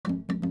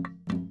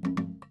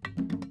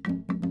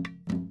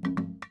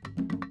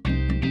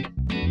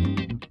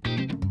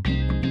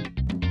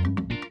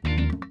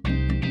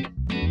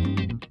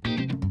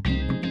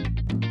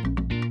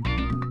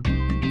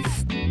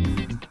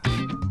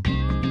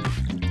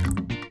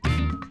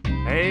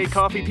Hey,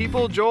 coffee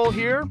people, Joel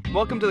here.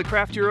 Welcome to the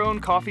Craft Your Own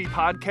Coffee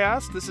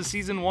podcast. This is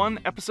season 1,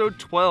 episode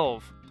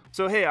 12.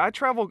 So hey, I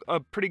travel a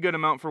pretty good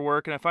amount for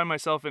work, and I find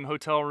myself in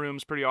hotel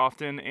rooms pretty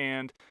often,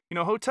 and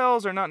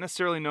hotels are not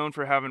necessarily known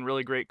for having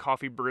really great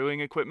coffee brewing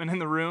equipment in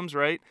the rooms,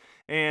 right?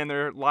 And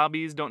their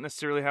lobbies don't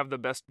necessarily have the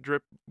best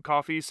drip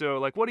coffee, so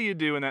like what do you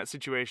do in that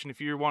situation if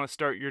you want to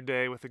start your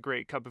day with a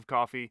great cup of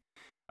coffee?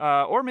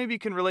 Or maybe you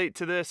can relate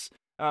to this.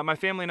 My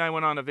family and I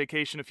went on a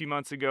vacation a few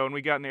months ago, and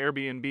we got an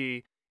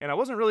Airbnb, and I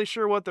wasn't really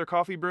sure what their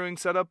coffee brewing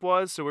setup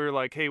was, so we were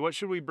like, hey, what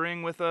should we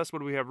bring with us? What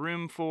do we have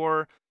room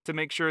for to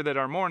make sure that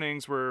our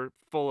mornings were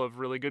full of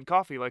really good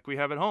coffee like we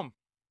have at home?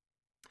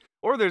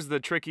 Or there's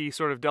the tricky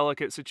sort of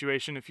delicate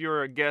situation if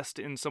you're a guest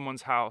in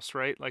someone's house,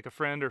 right? Like a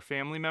friend or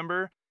family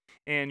member,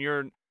 and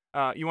you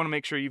want to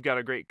make sure you've got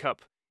a great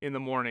cup in the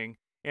morning.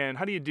 And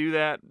how do you do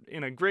that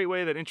in a great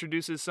way that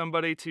introduces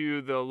somebody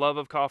to the love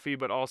of coffee,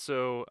 but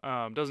also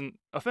doesn't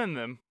offend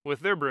them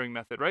with their brewing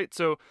method, right?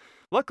 So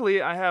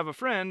luckily, I have a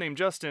friend named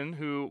Justin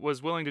who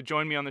was willing to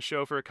join me on the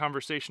show for a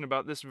conversation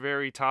about this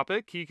very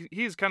topic.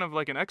 He's kind of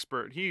like an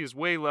expert. He's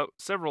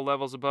several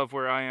levels above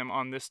where I am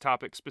on this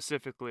topic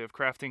specifically of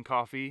crafting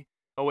coffee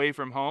away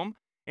from home.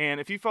 And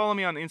if you follow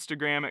me on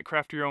Instagram at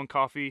Craft Your Own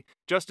Coffee,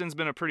 Justin's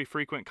been a pretty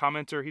frequent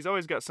commenter. He's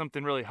always got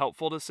something really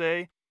helpful to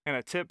say and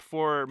a tip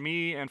for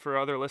me and for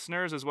other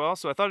listeners as well.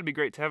 So I thought it'd be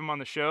great to have him on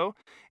the show.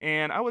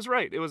 And I was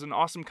right. It was an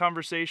awesome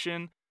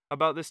conversation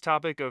about this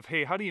topic of,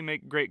 hey, how do you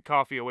make great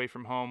coffee away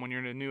from home when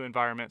you're in a new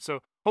environment? So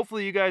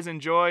hopefully you guys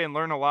enjoy and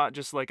learn a lot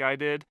just like I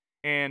did.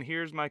 And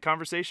here's my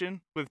conversation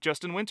with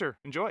Justin Winter.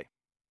 Enjoy.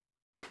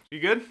 You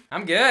good?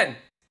 I'm good.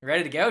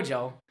 Ready to go,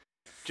 Joel.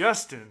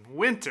 Justin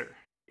Winter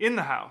in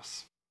the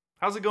house.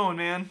 How's it going,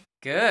 man?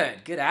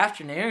 Good. Good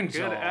afternoon,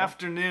 Joel. Good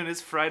afternoon.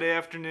 It's Friday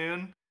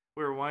afternoon.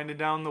 We're winding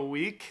down the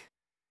week.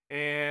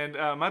 And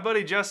my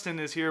buddy Justin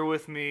is here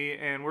with me,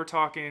 and we're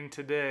talking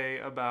today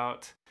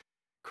about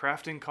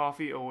crafting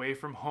coffee away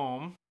from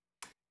home.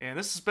 And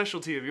this is a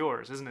specialty of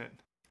yours, isn't it?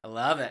 I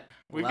love it.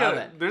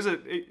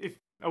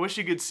 I wish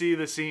you could see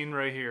the scene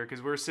right here,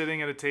 because we're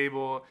sitting at a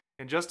table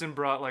and Justin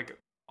brought like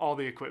all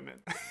the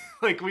equipment.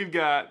 Like we've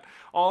got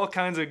all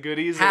kinds of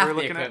goodies that we're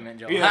looking at.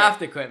 Joel. Yeah, half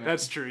the equipment.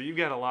 That's true. You've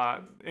got a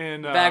lot.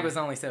 And the bag was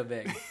only so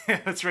big.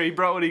 That's right. He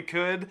brought what he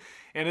could,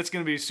 and it's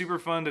going to be super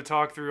fun to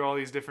talk through all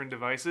these different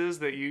devices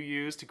that you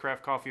use to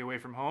craft coffee away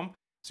from home.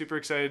 Super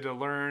excited to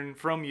learn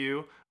from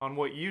you on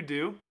what you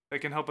do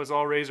that can help us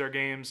all raise our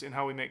games in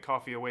how we make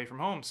coffee away from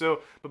home.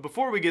 But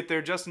before we get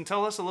there, Justin,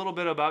 tell us a little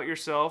bit about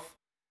yourself,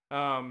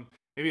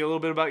 maybe a little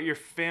bit about your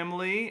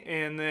family,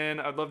 and then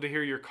I'd love to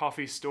hear your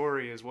coffee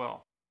story as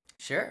well.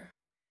 Sure.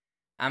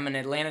 I'm an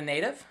Atlanta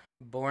native,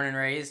 born and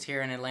raised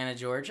here in Atlanta,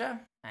 Georgia.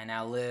 I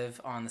now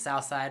live on the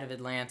south side of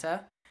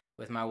Atlanta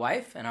with my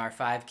wife and our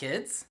 5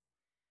 kids.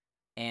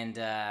 And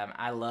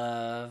I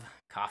love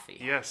coffee.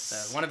 Yes.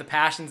 So one of the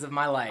passions of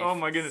my life. Oh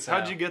my goodness.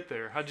 How'd you get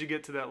there? How'd you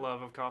get to that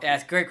love of coffee? Yeah,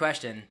 it's a great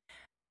question.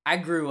 I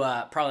grew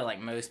up probably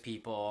like most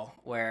people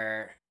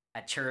where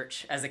at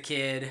church as a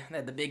kid, they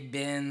had the big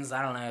bins,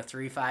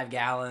 3-5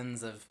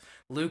 gallons of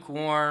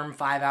lukewarm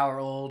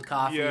 5-hour-old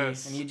coffee.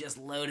 Yes. And you just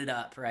load it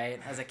up, right?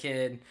 As a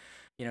kid,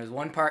 it was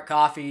 1 part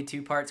coffee,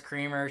 2 parts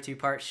creamer, 2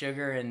 parts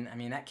sugar. And I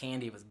mean, that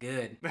candy was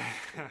good.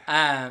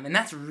 And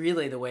that's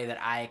really the way that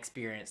I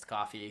experienced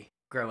coffee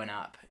growing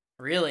up,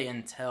 really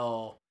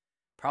until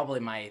probably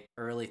my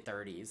early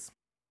 30s.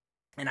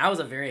 And I was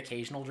a very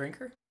occasional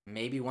drinker,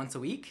 maybe once a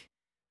week.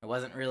 It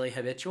wasn't really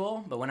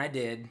habitual, but when I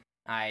did,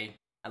 I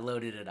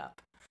loaded it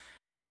up.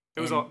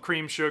 It was all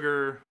cream,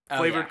 sugar,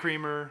 flavored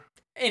creamer.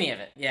 Any of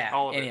it, yeah.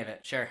 All of Any of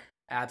it, sure.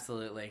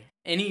 Absolutely.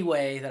 Any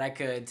way that I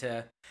could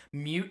to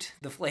mute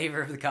the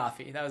flavor of the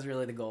coffee. That was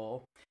really the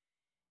goal.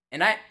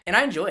 And I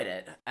enjoyed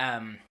it.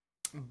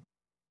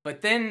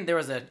 But then there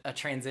was a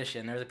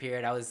transition. There was a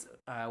period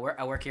I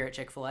work here at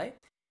Chick-fil-A,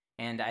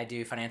 and I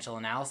do financial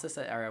analysis,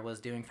 or I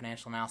was doing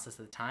financial analysis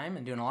at the time,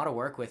 and doing a lot of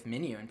work with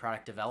menu and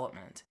product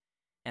development.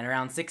 And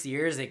around 6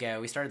 years ago,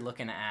 we started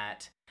looking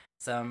at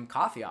some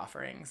coffee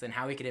offerings and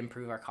how we could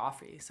improve our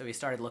coffee. So we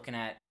started looking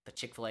at the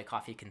Chick-fil-A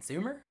coffee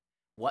consumer,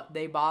 what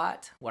they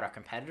bought, what our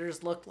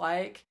competitors looked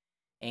like,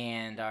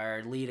 and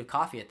our lead of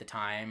coffee at the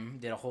time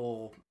did a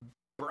whole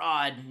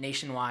broad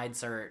nationwide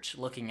search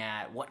looking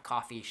at what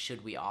coffee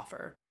should we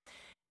offer.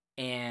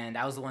 And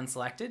I was the one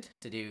selected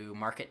to do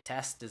market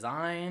test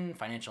design,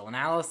 financial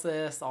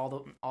analysis, all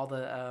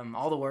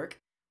the work,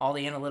 all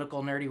the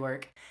analytical nerdy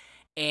work.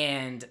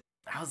 And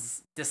I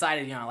was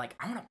decided, I'm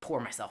going to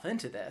pour myself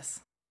into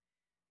this.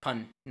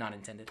 Pun not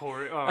intended.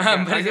 But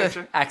I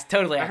gotcha.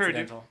 Totally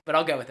accidental, but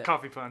I'll go with it.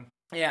 Coffee pun.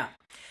 Yeah.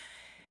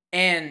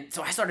 And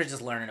so I started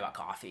just learning about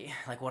coffee.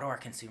 Like, what do our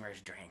consumers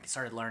drink?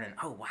 Started learning,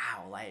 oh,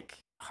 wow, like,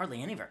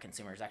 hardly any of our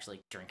consumers actually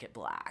drink it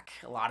black.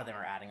 A lot of them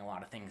are adding a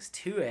lot of things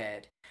to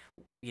it.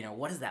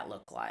 What does that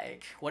look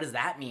like? What does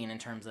that mean in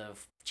terms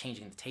of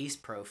changing the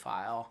taste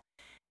profile?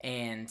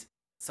 And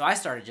so I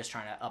started just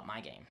trying to up my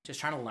game, just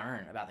trying to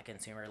learn about the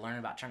consumer, learn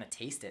about trying to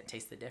taste it,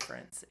 taste the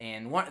difference.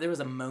 And there was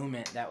a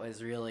moment that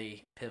was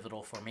really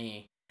pivotal for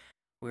me.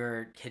 We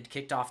had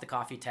kicked off the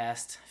coffee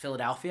test.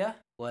 Philadelphia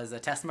was a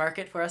test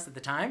market for us at the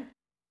time.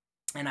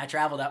 And I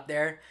traveled up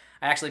there.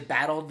 I actually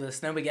battled the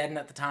Snowmageddon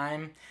at the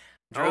time.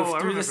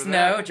 Drove through the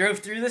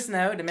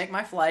snow to make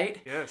my flight.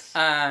 Yes.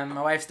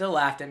 My wife still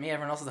laughed at me.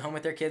 Everyone else was home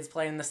with their kids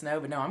playing in the snow.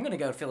 But no, I'm going to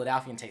go to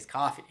Philadelphia and taste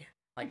coffee.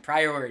 Like,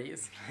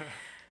 priorities.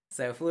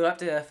 So flew up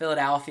to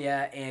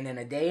Philadelphia, and in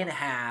a day and a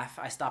half,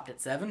 I stopped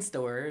at 7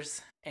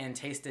 stores and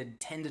tasted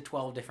 10 to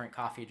 12 different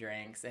coffee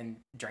drinks and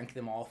drank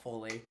them all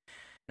fully.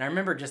 And I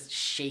remember just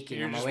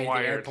shaking on my way to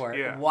the airport.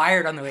 Yeah.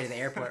 Wired on the way to the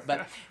airport.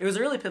 But it was a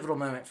really pivotal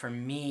moment for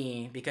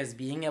me because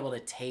being able to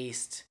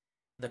taste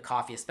the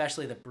coffee,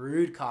 especially the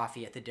brewed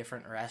coffee at the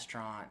different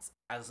restaurants,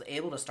 I was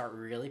able to start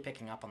really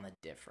picking up on the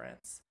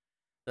difference.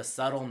 The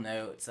subtle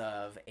notes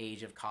of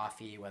age of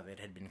coffee, whether it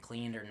had been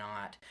cleaned or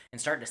not,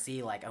 and start to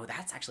see like, oh,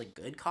 that's actually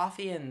good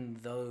coffee and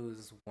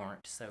those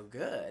weren't so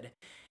good.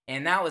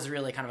 And that was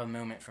really kind of a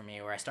moment for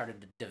me where I started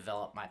to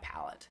develop my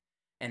palate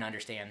and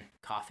understand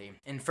coffee.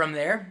 And from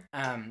there,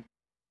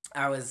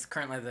 I was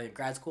currently at the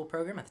grad school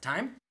program at the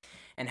time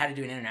and had to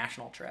do an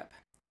international trip.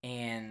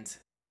 And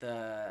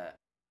the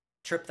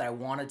trip that I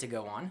wanted to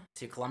go on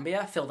to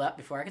Colombia filled up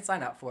before I could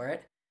sign up for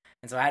it.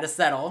 And so I had to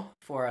settle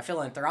for a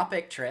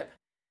philanthropic trip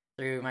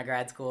through my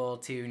grad school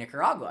to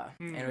Nicaragua.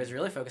 And it was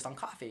really focused on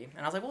coffee.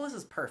 And I was like, well, this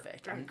is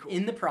perfect. I'm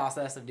in the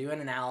process of doing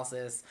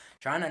analysis,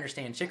 trying to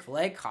understand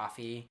Chick-fil-A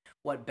coffee.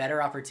 What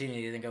better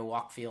opportunity than go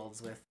walk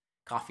fields with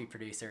coffee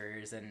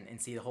producers and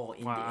see the whole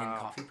end-to-end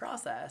coffee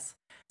process.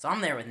 So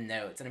I'm there with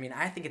notes. And I mean,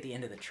 I think at the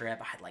end of the trip,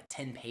 I had like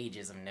 10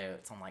 pages of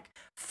notes on like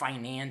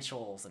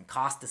financials and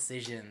cost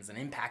decisions and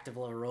impact of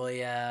La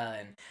Arroya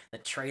and the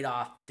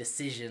trade-off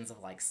decisions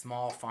of like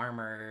small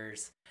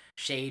farmers,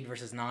 shade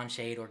versus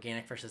non-shade,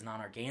 organic versus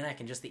non-organic,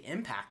 and just the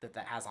impact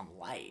that has on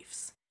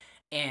lives.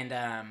 And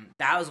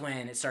that was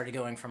when it started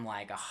going from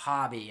like a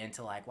hobby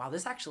into like, wow,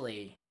 this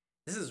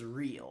is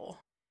real.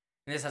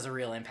 And this has a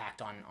real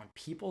impact on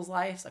people's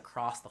lives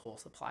across the whole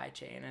supply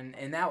chain.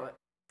 And that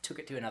took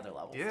it to another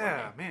level.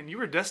 Yeah, man, you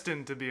were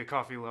destined to be a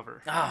coffee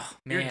lover. Oh,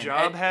 man. Your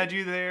job had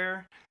you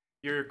there.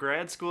 Your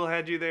grad school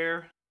had you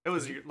there. It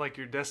was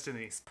your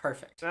destiny. It's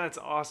perfect. That's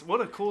awesome.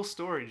 What a cool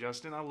story,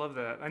 Justin. I love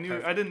that. I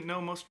didn't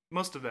know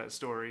most of that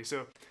story.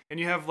 So,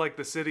 and you have like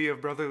the city of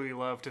brotherly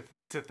love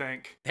to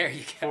thank. There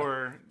you go.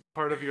 For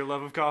part of your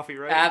love of coffee,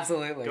 right?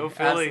 Absolutely. Go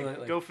Philly.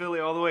 Absolutely. Go Philly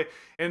all the way.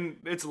 And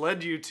it's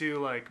led you to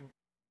like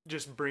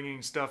just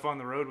bringing stuff on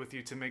the road with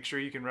you to make sure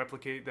you can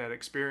replicate that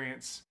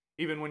experience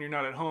even when you're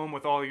not at home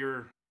with all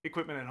your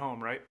equipment at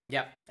home, right?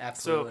 Yep,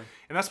 absolutely. So,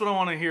 and that's what I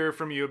want to hear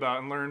from you about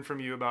and learn from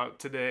you about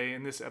today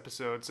in this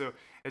episode. So,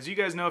 as you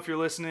guys know, if you're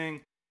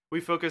listening,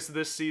 we focus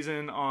this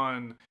season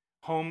on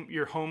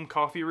your home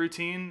coffee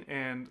routine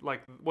and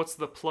like what's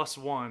the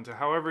 +1 to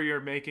however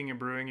you're making and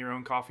brewing your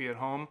own coffee at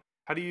home.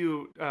 How do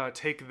you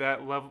take that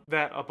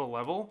up a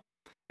level?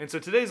 And so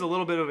today's a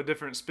little bit of a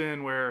different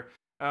spin where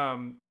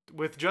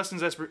with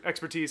Justin's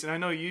expertise, and I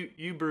know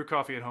you brew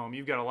coffee at home.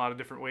 You've got a lot of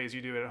different ways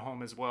you do it at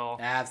home as well.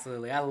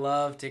 Absolutely. I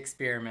love to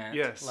experiment.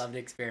 Yes. Love to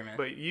experiment.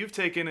 But you've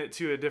taken it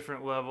to a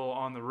different level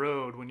on the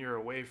road when you're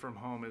away from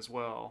home as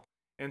well.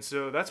 And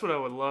so that's what I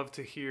would love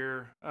to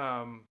hear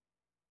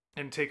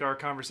and take our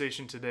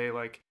conversation today.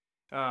 Like,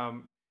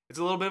 it's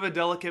a little bit of a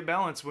delicate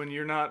balance when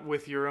you're not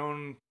with your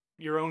own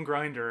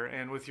grinder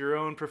and with your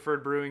own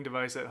preferred brewing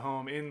device at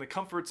home in the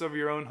comforts of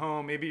your own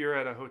home. Maybe you're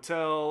at a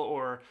hotel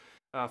or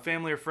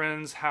family or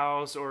friend's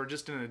house or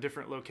just in a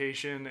different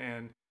location,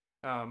 and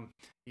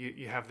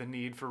you have the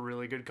need for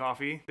really good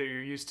coffee that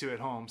you're used to at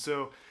home.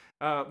 So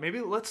maybe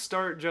let's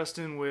start,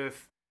 Justin,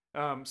 with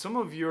some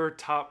of your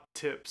top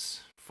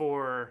tips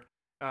for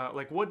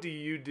like what do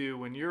you do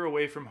when you're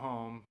away from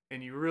home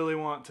and you really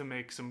want to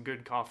make some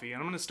good coffee?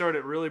 And I'm going to start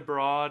it really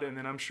broad, and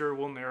then I'm sure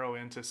we'll narrow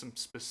into some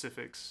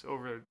specifics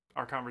over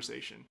our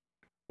conversation.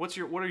 What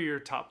are your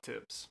top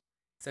tips?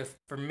 So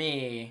for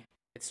me,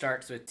 it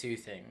starts with 2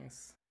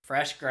 things.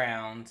 Fresh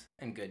ground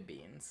and good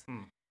beans.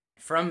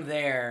 From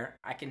there,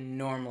 I can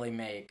normally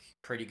make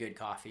pretty good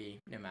coffee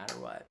no matter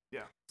what.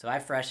 Yeah. So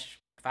if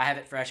I have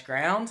it fresh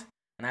ground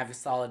and I have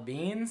solid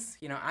beans,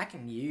 I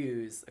can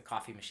use a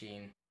coffee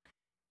machine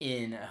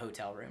in a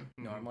hotel room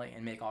normally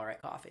and make all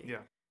right coffee.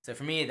 Yeah. So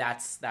for me,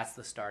 that's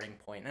the starting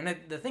point. And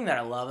the thing that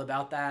I love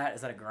about that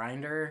is that a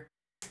grinder,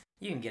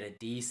 you can get a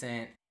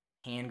decent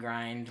hand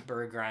grind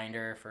Berg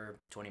grinder for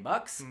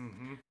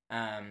 $20.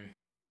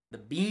 The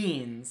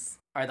beans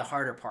are the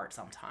harder part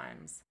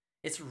sometimes.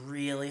 It's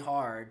really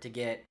hard to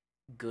get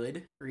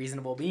good,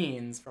 reasonable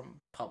beans from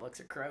Publix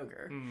or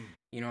Kroger.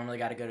 You normally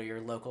got to go to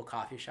your local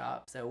coffee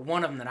shop. So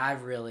one of them that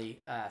I've really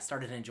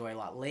started to enjoy a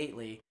lot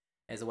lately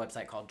is a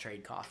website called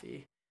Trade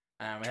Coffee.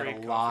 We have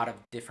a lot of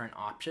different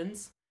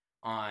options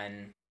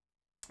on.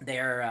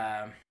 They're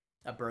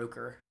a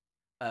broker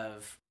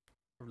of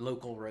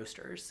local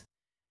roasters.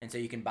 And so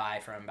you can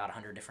buy from about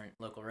 100 different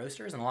local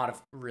roasters and a lot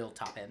of real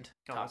top end,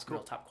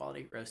 real top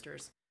quality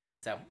roasters.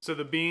 So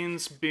the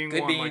beans being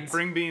Good one, beans. like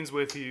bring beans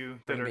with you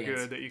that Bring are beans.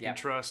 good, that you can Yep.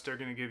 trust are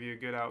going to give you a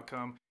good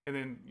outcome. And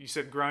then you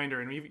said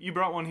grinder, and you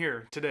brought one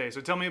here today.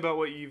 So tell me about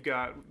what you've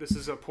got. This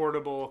is a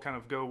portable kind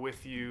of go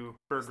with you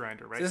bird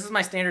grinder, right? So this is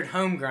my standard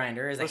home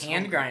grinder. It's a This is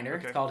hand home grinder.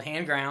 okay. It's called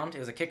Hand Ground. It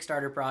was a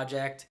Kickstarter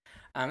project.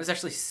 It was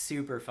actually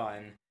super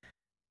fun.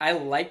 I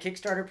like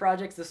Kickstarter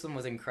projects. This one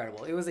was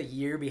incredible. It was a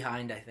year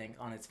behind, I think,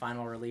 on its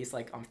final release.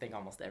 Like, I think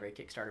almost every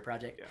Kickstarter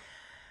project. Yeah.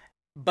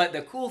 But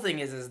the cool thing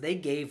is they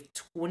gave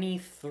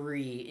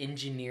 23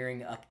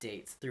 engineering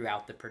updates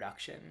throughout the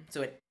production.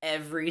 So at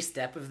every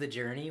step of the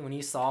journey, when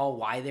you saw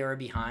why they were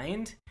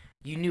behind,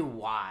 you knew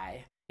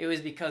why. It was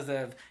because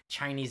of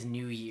Chinese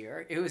New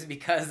Year. It was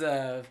because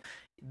of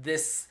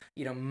this,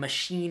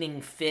 machining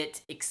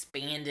fit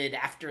expanded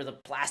after the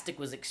plastic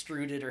was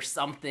extruded or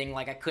something.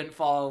 Like, I couldn't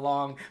follow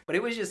along, but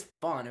it was just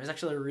fun. It was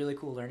actually a really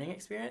cool learning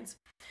experience.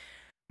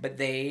 But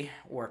they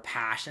were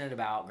passionate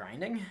about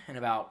grinding and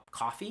about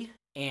coffee.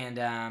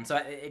 And so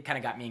it kind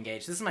of got me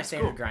engaged. This is my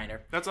standard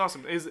grinder. That's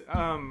awesome.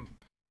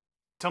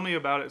 Tell me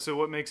about it. So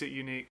what makes it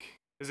unique?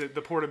 Is it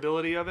the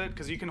portability of it?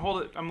 Because you can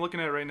hold it. I'm looking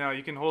at it right now.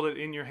 You can hold it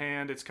in your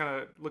hand. It's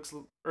kind of looks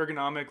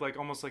ergonomic, like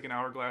almost like an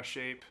hourglass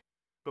shape.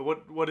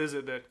 But what is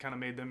it that kind of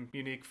made them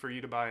unique for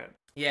you to buy it?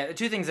 Yeah, the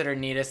two things that are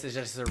neatest is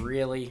just a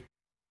really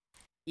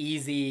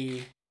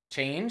easy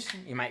change.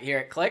 You might hear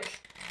it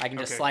click. I can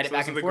just slide it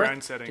back and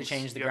forth to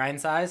change the grind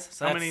size.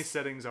 So how many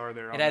settings are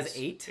there? It has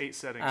 8. 8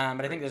 settings.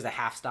 But I think there's a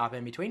half stop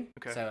in between.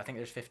 Okay. So I think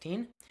there's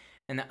 15.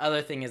 And the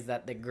other thing is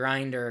that the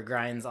grinder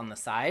grinds on the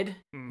side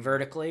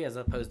vertically as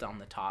opposed to on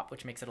the top,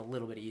 which makes it a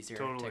little bit easier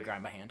to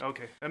grind by hand.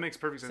 Okay, that makes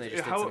perfect sense.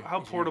 So how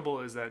portable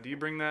is that? Do you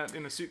bring that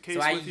in a suitcase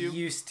with you? I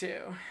used to.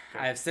 Okay.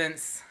 I have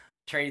since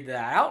traded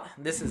that out.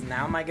 This is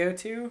now my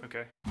go-to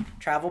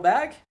travel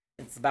bag.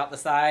 It's about the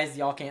size,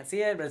 y'all can't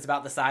see it, but it's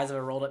about the size of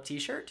a rolled up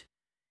t-shirt.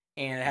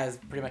 And it has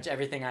pretty much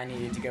everything I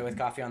need to go with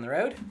coffee on the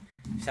road.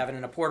 Just have it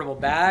in a portable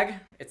bag.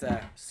 It's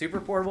a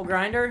super portable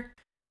grinder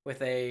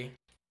with a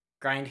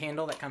grind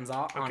handle that comes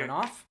on and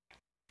off.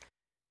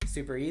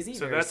 Super easy.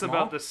 So that's small.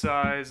 About the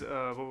size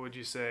of, what would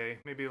you say?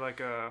 Maybe like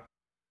a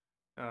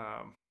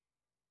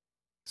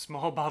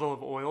small bottle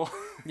of oil.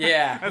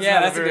 Yeah,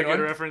 that's a very good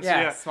reference.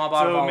 Yeah, small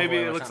bottle of oil. So maybe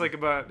it looks like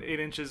about 8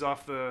 inches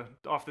off the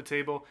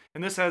table.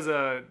 And this has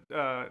a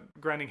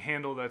grinding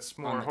handle that's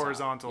more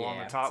horizontal on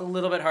the top. It's a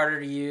little bit harder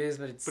to use,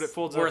 but it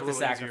folds worth the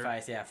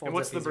sacrifice. Easier. Yeah, folds and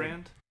what's the easier.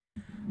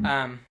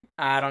 brand?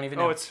 I don't even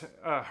know. Oh, it's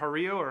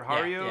Hario or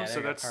Hario. Yeah, so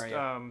that's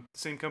the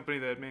same company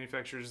that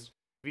manufactures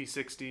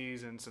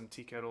V60s and some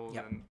tea kettles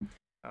and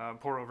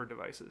pour over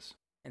devices.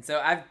 And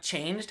so I've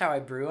changed how I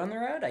brew on the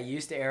road. I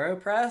used to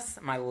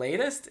AeroPress. My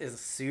latest is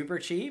super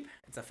cheap.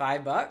 It's a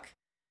 $5,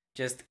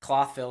 just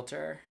cloth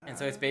filter. And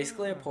so it's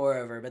basically a pour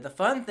over. But the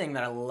fun thing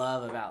that I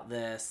love about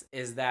this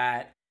is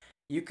that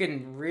you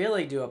can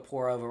really do a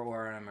pour over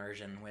or an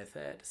immersion with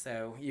it.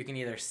 So you can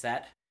either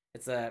set,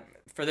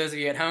 for those of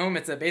you at home,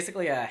 it's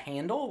basically a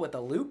handle with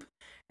a loop.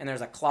 And there's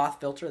a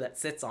cloth filter that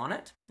sits on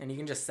it. And you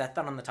can just set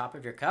that on the top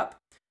of your cup,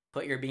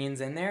 put your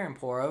beans in there and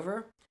pour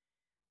over.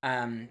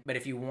 But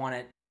if you want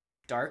it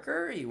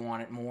darker, you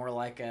want it more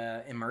like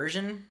a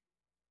immersion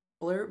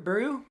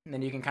brew, and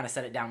then you can kind of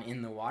set it down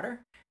in the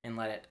water and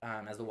let it,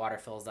 as the water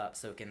fills up,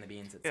 soak in the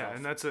beans itself. Yeah,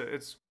 and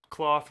it's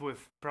cloth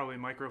with probably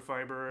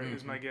microfiber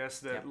is my guess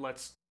that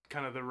lets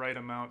kind of the right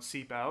amount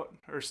seep out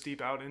or steep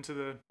out into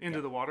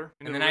the water.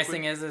 And the nice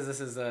thing is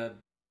this is a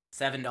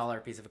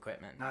 $7 piece of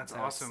equipment. That's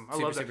awesome. I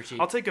love that. Super cheap.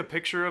 I'll take a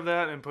picture of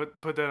that and put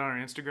that on our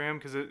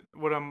Instagram because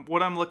what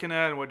I'm looking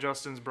at and what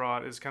Justin's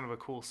brought is kind of a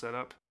cool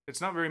setup. It's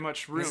not very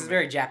much room. This is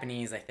very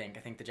Japanese, I think.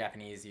 I think the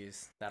Japanese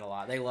use that a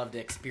lot. They love to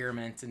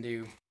experiment and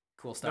do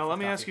cool stuff. Now, let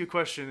me ask you a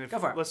question. Go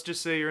for it. Let's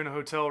just say you're in a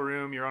hotel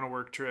room, you're on a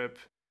work trip,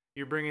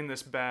 you're bringing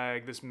this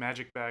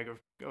magic bag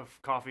of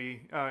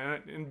coffee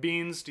and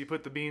beans. Do you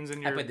put the beans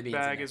in your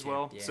bag as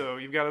well? Yeah. So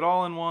you've got it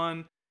all in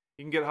one.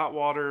 You can get hot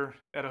water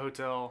at a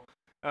hotel.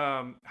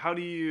 How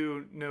do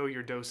you know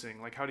your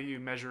dosing? Like, how do you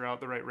measure out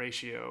the right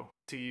ratio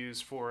to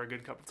use for a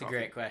good cup of coffee? It's a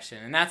great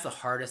question. And that's the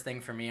hardest thing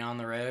for me on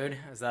the road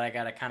is that I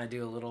got to kind of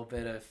do a little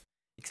bit of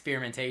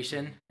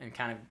experimentation and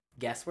kind of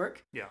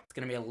guesswork. Yeah. It's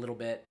going to be a little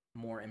bit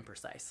more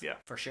imprecise. Yeah.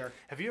 For sure.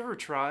 Have you ever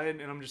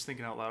tried, and I'm just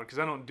thinking out loud because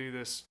I don't do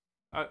this,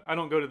 I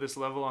don't go to this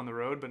level on the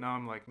road, but now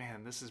I'm like,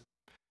 man,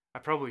 I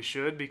probably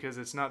should because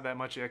it's not that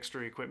much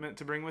extra equipment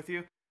to bring with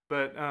you.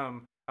 But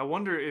I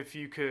wonder if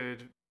you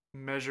could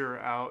measure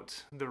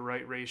out the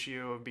right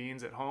ratio of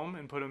beans at home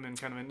and put them in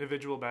kind of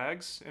individual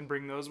bags and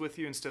bring those with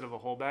you instead of a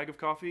whole bag of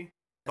coffee.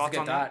 That's a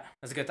good thought.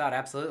 That's a good thought,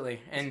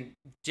 absolutely. And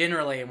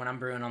generally when I'm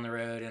brewing on the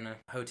road in a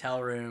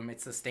hotel room,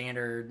 it's a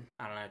standard,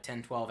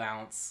 10, 12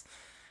 ounce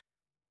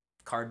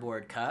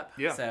cardboard cup.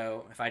 Yeah.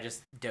 So if I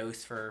just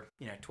dose for,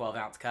 12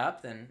 ounce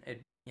cup, then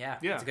it's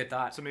a good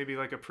thought. So maybe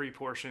like a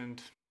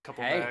pre-portioned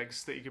couple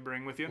bags that you could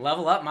bring with you.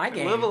 Level up my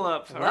game. Level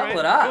up. Level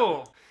it up.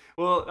 Cool.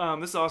 Well,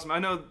 this is awesome. I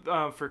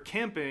know for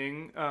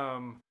camping,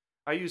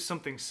 I use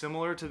something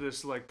similar to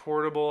this like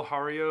portable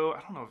Hario.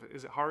 I don't know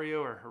is it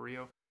Hario or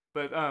Hario,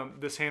 but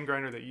this hand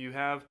grinder that you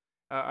have.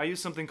 I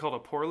use something called a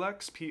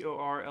Porlex,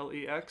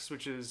 Porlex,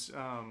 which is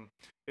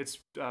it's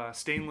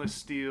stainless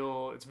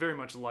steel. It's very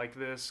much like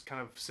this,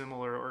 kind of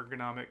similar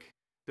ergonomic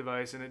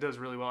device, and it does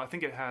really well. I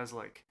think it has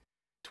like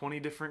 20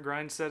 different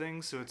grind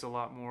settings, so it's a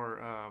lot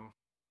more.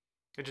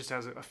 It just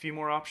has a few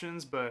more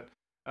options, but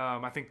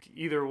I think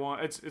either one.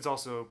 It's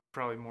also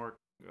probably more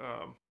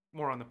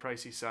on the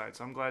pricey side,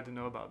 so I'm glad to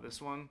know about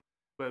this one.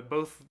 But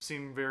both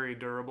seem very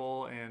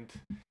durable and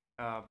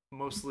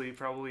mostly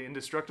probably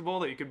indestructible,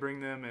 that you could bring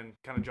them and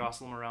kind of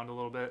jostle them around a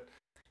little bit.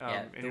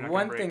 Yeah, the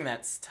one thing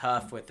that's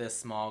tough with this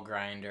small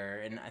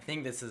grinder, and I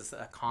think this is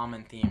a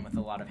common theme with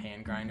a lot of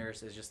hand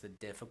grinders, is just the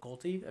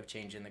difficulty of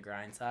changing the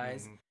grind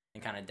size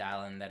and kind of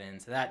dialing that in.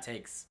 So that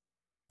takes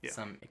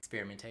some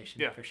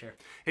experimentation for sure.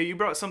 Hey, you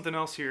brought something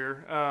else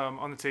here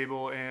on the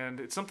table, and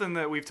it's something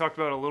that we've talked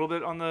about a little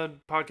bit on the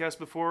podcast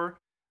before.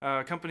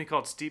 A company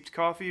called Steeped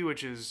Coffee,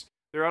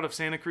 they're out of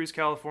Santa Cruz,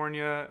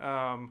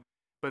 California,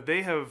 but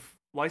they have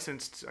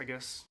licensed, I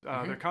guess,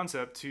 their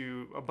concept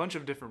to a bunch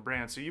of different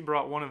brands. So you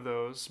brought one of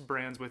those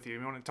brands with you.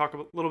 You want to talk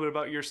a little bit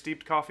about your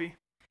steeped coffee?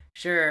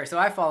 Sure. So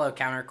I follow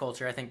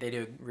Counterculture. I think they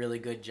do a really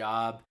good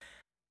job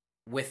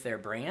with their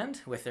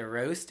brand, with their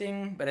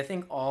roasting, but I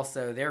think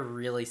also they're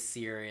really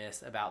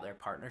serious about their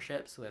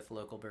partnerships with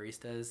local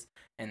baristas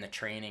and the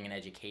training and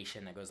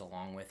education that goes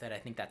along with it. I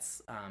think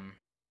that's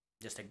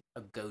just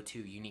a go-to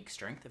unique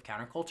strength of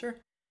Counterculture.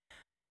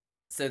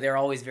 So they're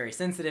always very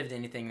sensitive to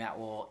anything that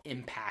will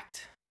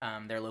impact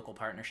their local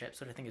partnerships,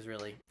 which I think is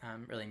really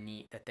really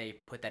neat that they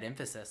put that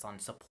emphasis on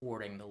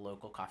supporting the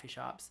local coffee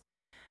shops.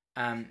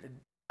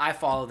 I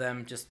follow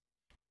them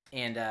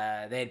and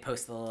they had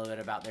posted a little bit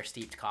about their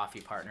steeped coffee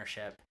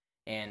partnership,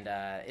 and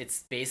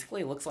it's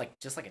basically looks like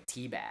just like a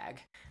tea bag,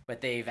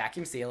 but they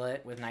vacuum seal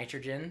it with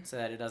nitrogen so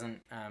that it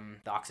doesn't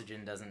the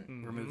oxygen doesn't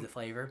remove the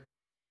flavor.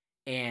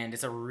 And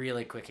it's a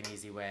really quick and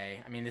easy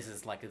way. I mean, this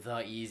is like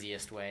the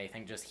easiest way. I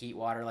think just heat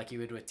water like you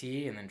would with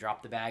tea, and then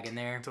drop the bag in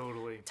there.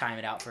 Totally. Time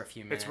it out for a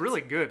few minutes. It's really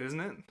good, isn't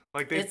it?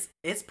 Like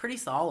it's pretty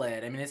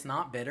solid. I mean, it's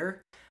not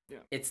bitter. Yeah.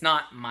 It's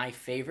not my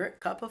favorite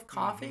cup of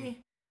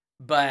coffee,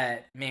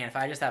 but man, if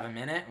I just have a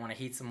minute, want to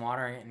heat some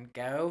water and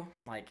go,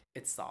 like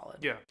it's solid.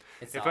 Yeah.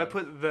 It's if solid. I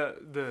put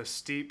the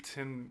steeped,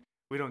 and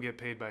we don't get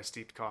paid by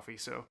Steeped Coffee,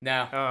 so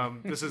no.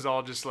 This is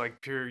all just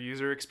like pure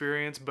user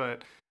experience,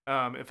 but.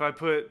 If I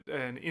put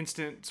an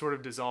instant sort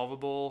of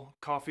dissolvable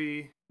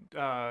coffee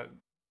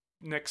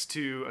next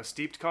to a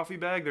steeped coffee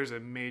bag, there's a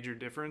major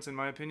difference, in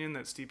my opinion,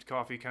 that steeped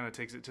coffee kind of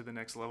takes it to the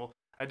next level.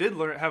 I did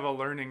have a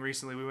learning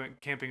recently. We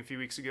went camping a few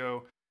weeks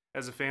ago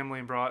as a family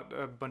and brought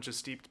a bunch of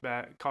steeped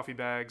coffee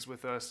bags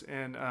with us,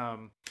 and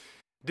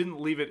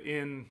didn't leave it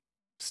in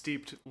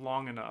steeped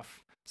long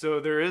enough. So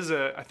there is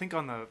I think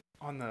on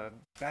the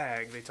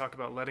bag, they talk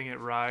about letting it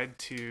ride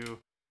to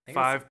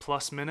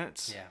 5+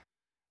 minutes. Yeah.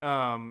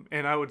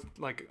 And I would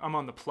I'm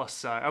on the plus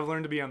side. I've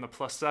learned to be on the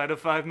plus side of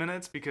 5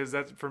 minutes, because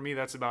for me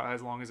that's about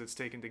as long as it's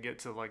taken to get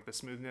to like the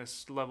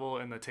smoothness level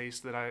and the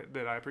taste that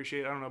I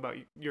appreciate. I don't know about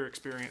your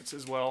experience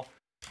as well.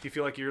 Do you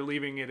feel like you're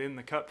leaving it in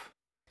the cup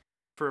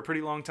for a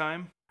pretty long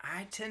time?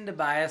 I tend to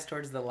bias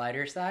towards the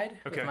lighter side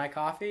with my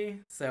coffee,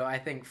 so I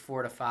think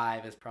 4 to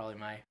 5 is probably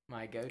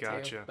my go-to.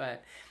 Gotcha.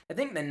 But I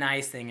think the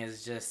nice thing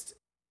is just,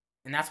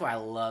 and that's why I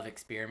love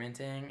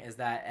experimenting, is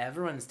that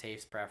everyone's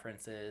taste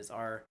preferences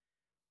are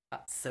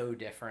so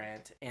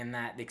different, and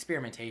that the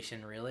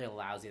experimentation really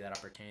allows you that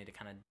opportunity to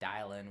kind of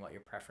dial in what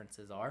your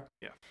preferences are.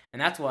 Yeah.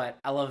 And that's what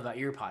I love about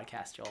your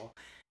podcast, Joel,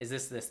 is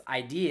this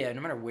idea, no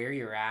matter where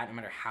you're at, no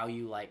matter how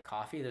you like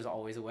coffee, there's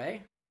always a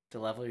way to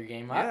level your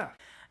game up. Yeah.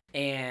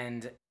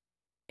 And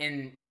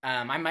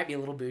I might be a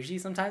little bougie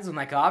sometimes with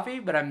my coffee,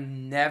 but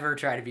I'm never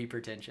try to be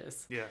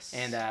pretentious. Yes.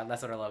 And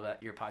that's what I love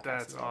about your podcast.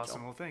 That's awesome.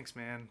 Joel. Well, thanks,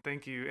 man.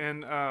 Thank you.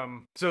 And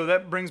so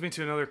that brings me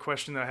to another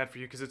question that I had for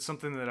you, because it's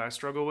something that I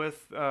struggle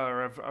with,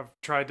 or I've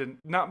tried to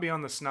not be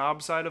on the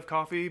snob side of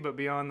coffee, but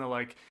be on the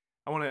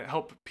I want to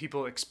help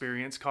people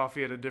experience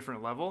coffee at a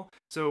different level.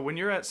 So when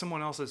you're at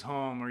someone else's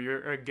home, or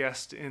you're a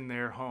guest in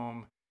their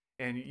home,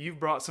 and you've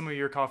brought some of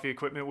your coffee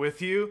equipment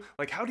with you,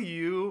 how do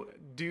you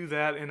do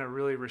that in a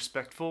really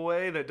respectful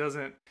way that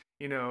doesn't,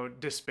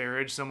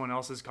 disparage someone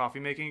else's coffee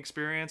making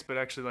experience, but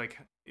actually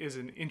is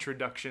an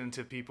introduction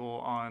to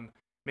people on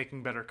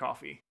making better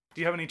coffee?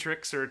 Do you have any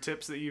tricks or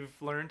tips that you've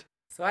learned?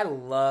 So I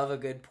love a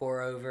good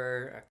pour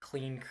over, a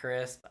clean,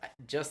 crisp.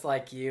 Just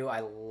like you, I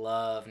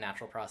love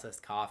natural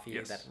processed coffee,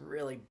 that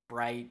really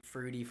bright,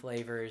 fruity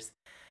flavors.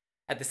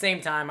 At the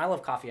same time, I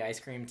love coffee ice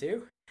cream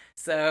too.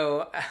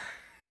 So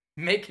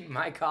making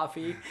my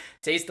coffee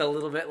taste a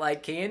little bit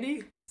like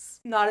candy, it's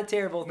not a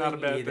terrible thing. Not a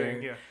bad either.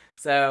 thing, yeah.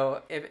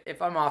 So if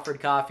I'm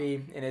offered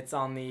coffee and it's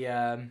on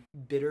the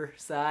bitter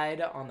side,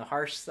 on the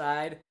harsh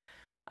side,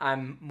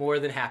 I'm more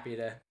than happy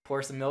to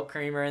pour some milk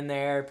creamer in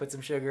there, put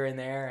some sugar in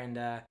there,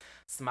 and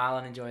smile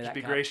and enjoy that.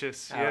 Be cup.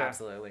 Gracious. Oh, Yeah,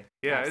 absolutely.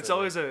 Yeah,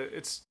 Absolutely. it's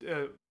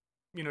always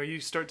you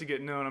start to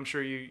get known. I'm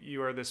sure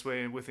you are this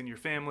way within your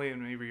family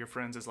and maybe your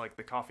friends as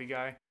the coffee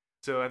guy.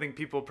 So I think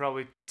people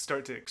probably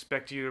start to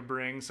expect you to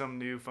bring some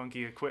new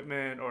funky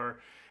equipment, or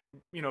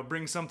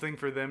bring something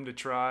for them to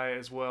try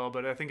as well.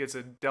 But I think it's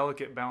a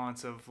delicate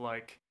balance of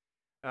like,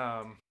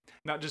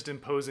 not just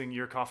imposing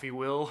your coffee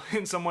will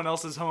in someone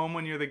else's home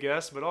when you're the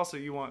guest, but also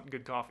you want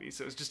good coffee.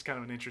 So it's just kind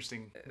of an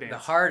interesting dance. The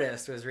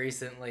hardest was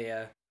recently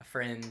a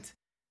friend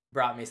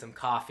brought me some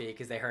coffee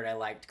because they heard I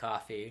liked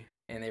coffee,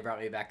 and they brought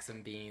me back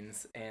some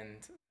beans, and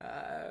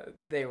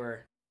they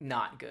were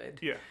not good.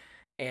 Yeah.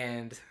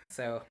 And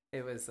so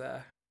it was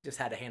just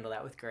had to handle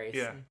that with grace.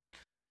 Yeah. And,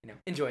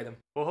 enjoy them.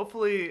 Well,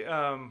 hopefully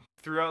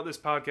throughout this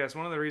podcast,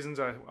 one of the reasons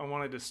I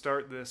wanted to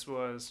start this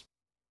was,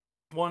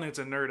 one, it's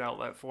a nerd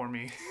outlet for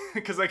me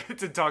because I get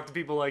to talk to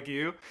people like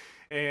you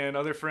and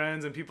other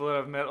friends and people that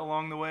I've met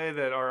along the way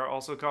that are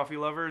also coffee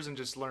lovers, and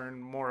just learn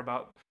more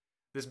about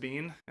this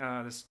bean,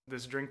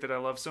 this drink that I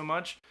love so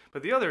much.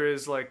 But the other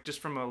is like just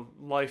from a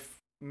life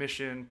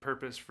mission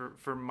purpose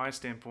from my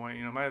standpoint.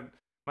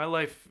 My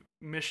life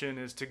mission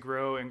is to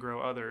grow and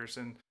grow others,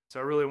 and so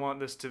I really want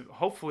this to,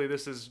 hopefully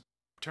this is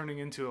turning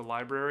into a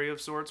library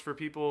of sorts for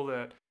people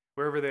that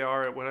wherever they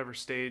are at whatever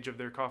stage of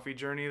their coffee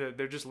journey, that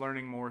they're just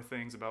learning more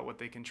things about what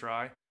they can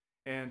try.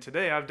 And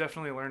today I've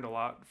definitely learned a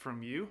lot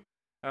from you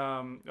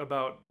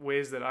about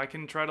ways that I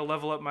can try to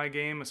level up my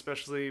game,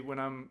 especially when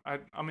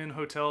I'm in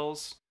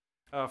hotels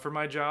for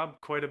my job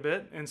quite a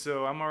bit. And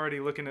so I'm already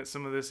looking at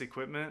some of this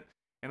equipment,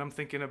 and I'm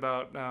thinking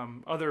about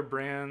other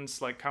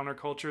brands like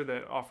Counterculture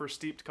that offer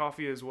steeped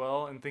coffee as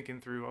well, and thinking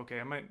through,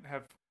 okay, I might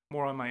have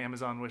more on my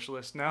Amazon wish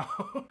list now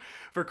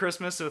for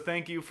Christmas. So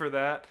thank you for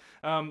that.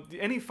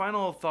 Any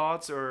final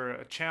thoughts or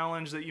a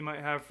challenge that you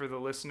might have for the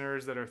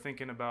listeners that are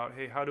thinking about,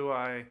 hey, how do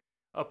I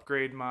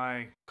upgrade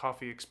my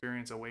coffee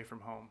experience away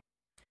from home?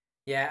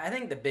 Yeah, I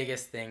think the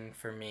biggest thing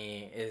for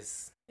me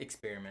is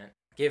experiment.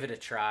 Give it a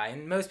try.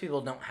 And most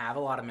people don't have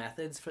a lot of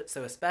methods,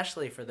 so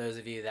especially for those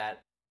of you that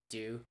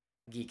do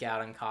geek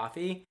out on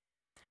coffee,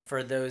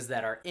 for those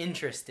that are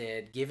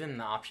interested, give them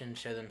the option,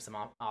 show them some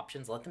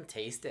options, let them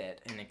taste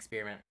it and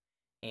experiment.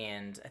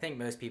 And I think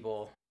most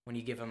people, when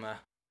you give them a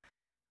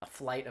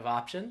flight of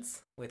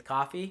options with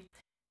coffee,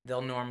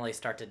 they'll normally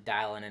start to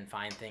dial in and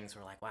find things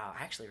where like, wow,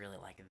 I actually really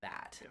like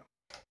that. Yeah.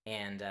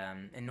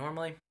 And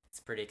normally it's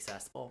pretty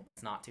accessible.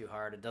 It's not too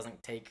hard. It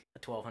doesn't take a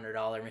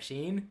 $1,200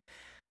 machine.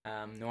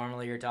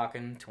 Normally you're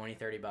talking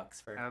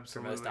 $20-$30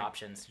 for most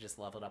options to just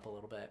level it up a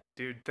little bit.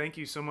 Dude, thank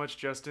you so much,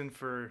 Justin,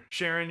 for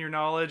sharing your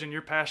knowledge and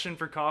your passion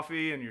for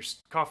coffee and your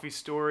coffee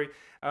story.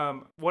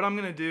 What I'm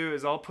going to do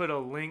is I'll put a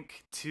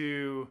link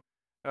to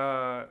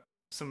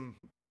some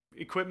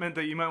equipment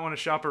that you might want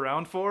to shop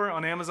around for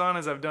on Amazon,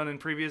 as I've done in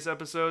previous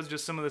episodes,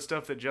 just some of the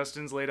stuff that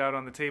Justin's laid out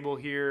on the table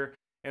here,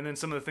 and then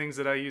some of the things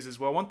that I use as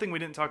well. One thing we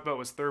didn't talk about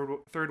was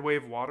Third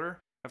Wave Water.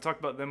 I've talked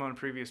about them on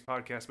previous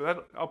podcasts,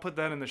 but I'll put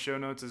that in the show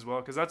notes as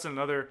well, because that's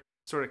another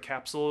sort of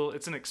capsule.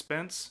 It's an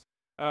expense,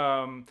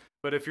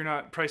 but if you're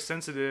not price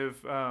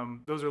sensitive,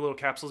 those are little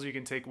capsules you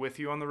can take with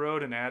you on the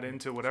road and add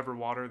into whatever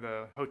water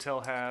the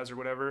hotel has or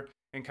whatever,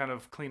 and kind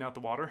of clean out the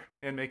water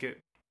and make it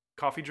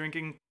coffee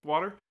drinking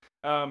water.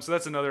 So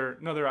that's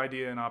another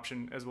idea and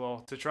option as well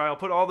to try. I'll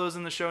put all those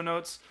in the show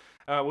notes.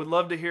 Would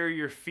love to hear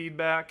your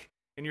feedback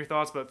and your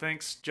thoughts, but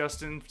thanks,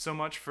 Justin, so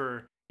much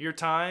for your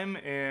time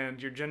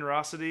and your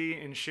generosity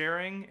in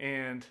sharing,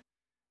 and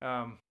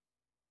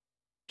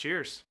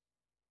cheers.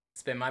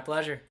 It's been my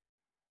pleasure.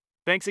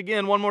 Thanks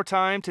again one more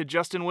time to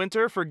Justin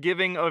Winter for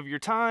giving of your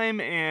time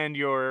and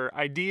your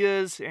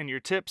ideas and your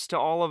tips to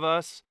all of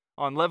us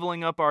on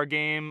leveling up our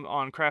game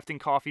on crafting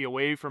coffee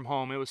away from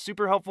home. It was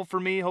super helpful for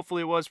me.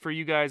 Hopefully it was for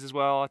you guys as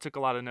well. I took a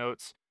lot of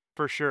notes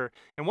for sure.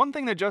 And one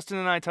thing that Justin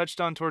and I touched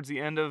on towards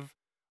the end of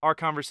our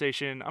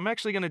conversation, I'm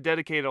actually going to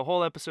dedicate a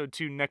whole episode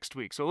to next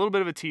week. So a little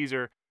bit of a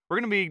teaser. We're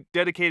going to be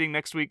dedicating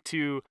next week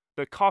to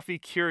the coffee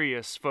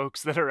curious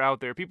folks that are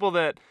out there. People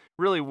that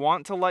really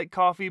want to like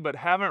coffee but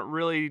haven't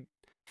really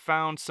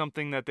found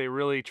something that they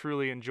really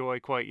truly enjoy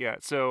quite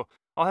yet. So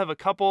I'll have a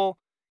couple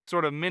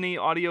sort of mini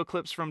audio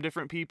clips from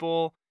different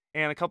people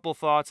and a couple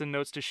thoughts and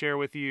notes to share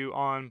with you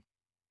on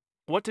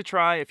what to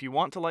try if you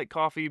want to like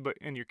coffee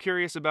and you're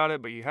curious about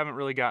it, but you haven't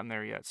really gotten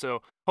there yet.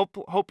 So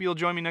hope you'll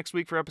join me next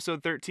week for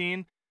episode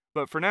 13.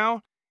 But for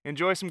now,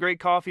 enjoy some great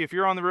coffee. If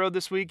you're on the road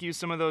this week, use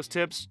some of those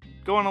tips.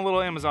 Go on a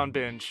little Amazon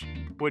binge,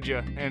 would you?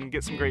 And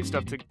get some great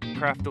stuff to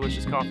craft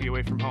delicious coffee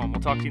away from home.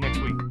 We'll talk to you next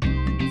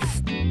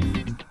week.